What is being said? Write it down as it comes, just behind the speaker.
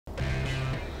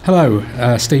Hello,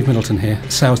 Steve Middleton here,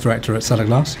 Sales Director at Cellar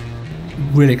Glass.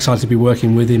 Really excited to be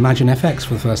working with ImagineFX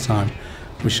for the first time,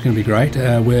 which is going to be great.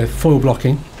 We're foil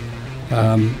blocking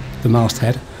the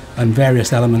masthead and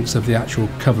various elements of the actual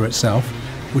cover itself,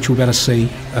 which we'll be able to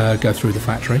see go through the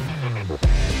factory.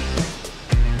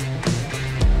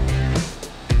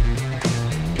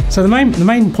 So the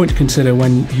main point to consider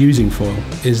when using foil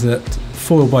is that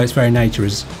foil by its very nature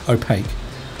is opaque.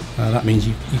 That means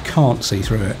you can't see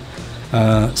through it.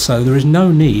 So there is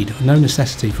no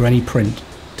necessity for any print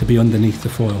to be underneath the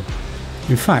foil.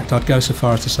 In fact, I'd go so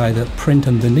far as to say that print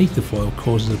underneath the foil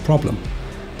causes a problem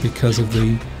because of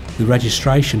the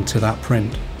registration to that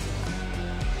print.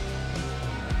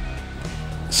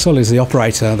 Sul is the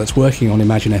operator that's working on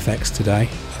ImagineFX today.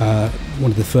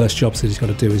 One of the first jobs that he's got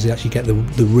to do is actually get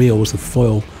the reels of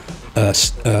foil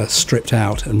stripped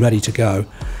out and ready to go.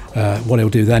 What he'll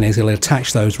do then is he'll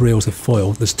attach those reels of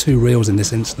foil. There's 2 reels in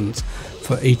this instance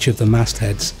for each of the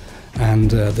mastheads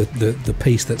and the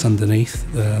piece that's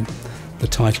underneath the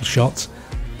title shots.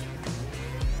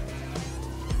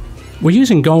 We're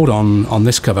using gold on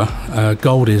this cover.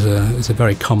 Gold is a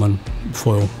very common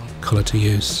foil colour to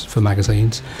use for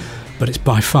magazines, but it's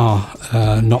by far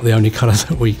not the only colour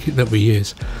that we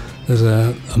use. There's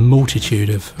a multitude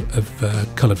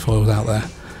of coloured foils out there.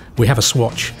 We have a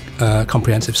swatch,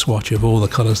 comprehensive swatch of all the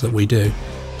colours that we do.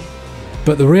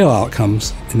 But the real art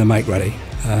comes in the make ready.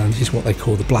 This is what they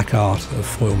call the black art of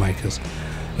foil makers.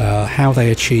 How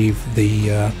they achieve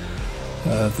the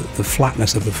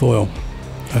flatness of the foil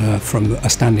from a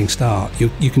standing start.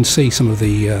 You can see some of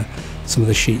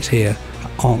the sheets here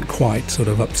aren't quite sort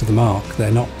of up to the mark.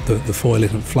 They're not, the foil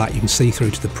isn't flat. You can see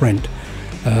through to the print.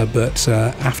 But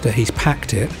after he's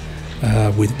packed it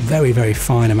with very, very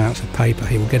fine amounts of paper,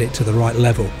 he will get it to the right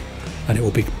level and it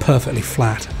will be perfectly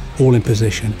flat, all in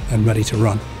position and ready to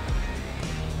run.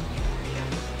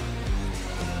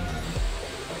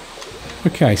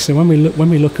 Okay, so when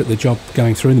we look at the job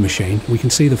going through the machine, we can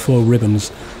see the foil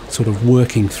ribbons sort of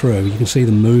working through. You can see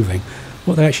them moving.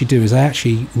 What they actually do is they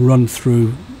actually run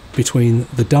through between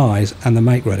the dies and the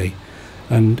make ready,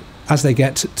 and as they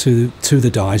get to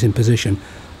the dies in position,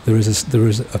 there is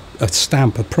a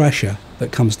stamp, a pressure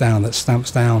that comes down, that stamps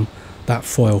down that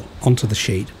foil onto the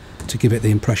sheet to give it the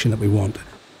impression that we want.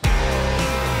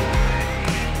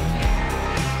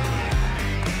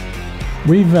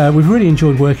 We've really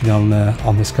enjoyed working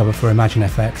on this cover for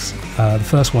ImagineFX, the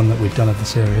first one that we've done of the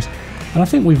series, and I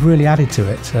think we've really added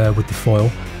to it with the foil,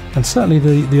 and certainly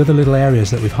the other little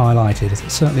areas that we've highlighted,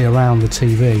 certainly around the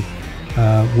TV,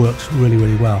 works really,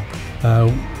 really well.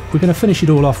 We're going to finish it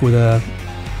all off with a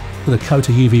coat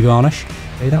of UV varnish.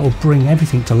 That will bring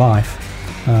everything to life,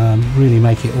 really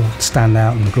make it all stand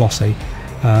out and glossy,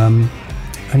 and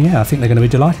yeah, I think they're going to be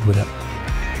delighted with it.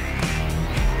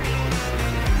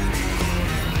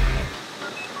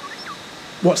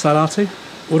 What's that, Artie?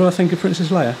 What do I think of Princess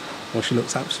Leia? Well, she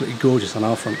looks absolutely gorgeous on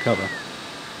our front cover,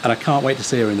 and I can't wait to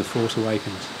see her in The Force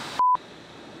Awakens.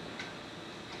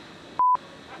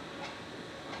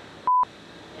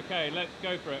 Okay, let's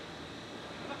go for it.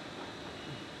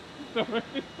 Sorry.